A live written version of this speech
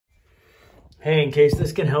Hey, in case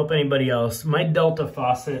this can help anybody else, my Delta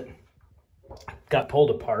faucet got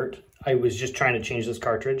pulled apart. I was just trying to change this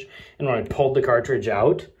cartridge, and when I pulled the cartridge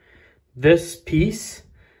out, this piece,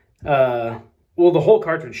 well, the whole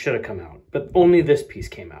cartridge should have come out, but only this piece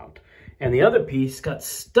came out. And the other piece got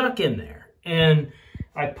stuck in there. And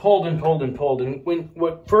I pulled and pulled and pulled, and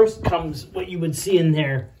what you would see in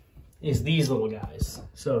there is these little guys.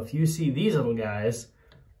 So if you see these little guys,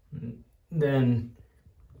 then,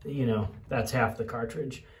 you know, that's half the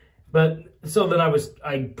cartridge. But so then I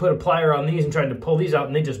put a plier on these and tried to pull these out,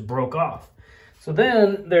 and they just broke off. So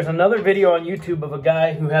then there's another video on YouTube of a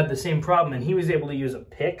guy who had the same problem, and he was able to use a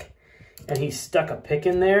pick, and he stuck a pick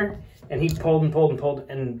in there, and he pulled and pulled and pulled,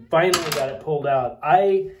 and finally got it pulled out.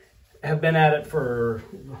 I have been at it for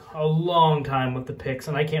a long time with the picks,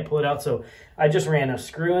 and I can't pull it out, so I just ran a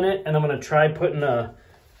screw in it, and I'm going to try putting a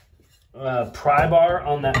pry bar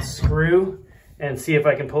on that screw and see if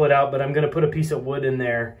I can pull it out. But I'm going to put a piece of wood in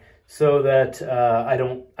there so that I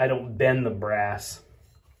don't bend the brass.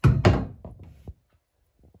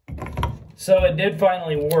 So it did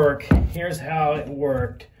finally work. Here's how it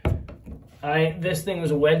worked. This thing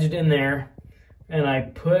was wedged in there, and I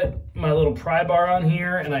put my little pry bar on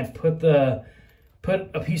here, and I put a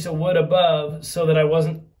piece of wood above so that I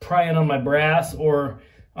wasn't prying on my brass or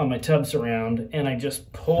on my tub surround, and I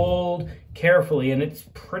just pulled carefully, and it's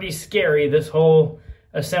pretty scary. This whole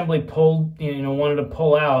assembly wanted to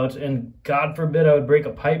pull out, and God forbid I would break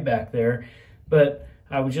a pipe back there, but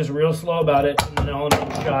I was just real slow about it, and then all in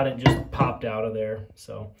one shot, it just popped out of there.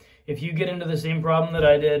 So if you get into the same problem that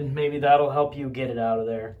I did, maybe that'll help you get it out of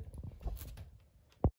there.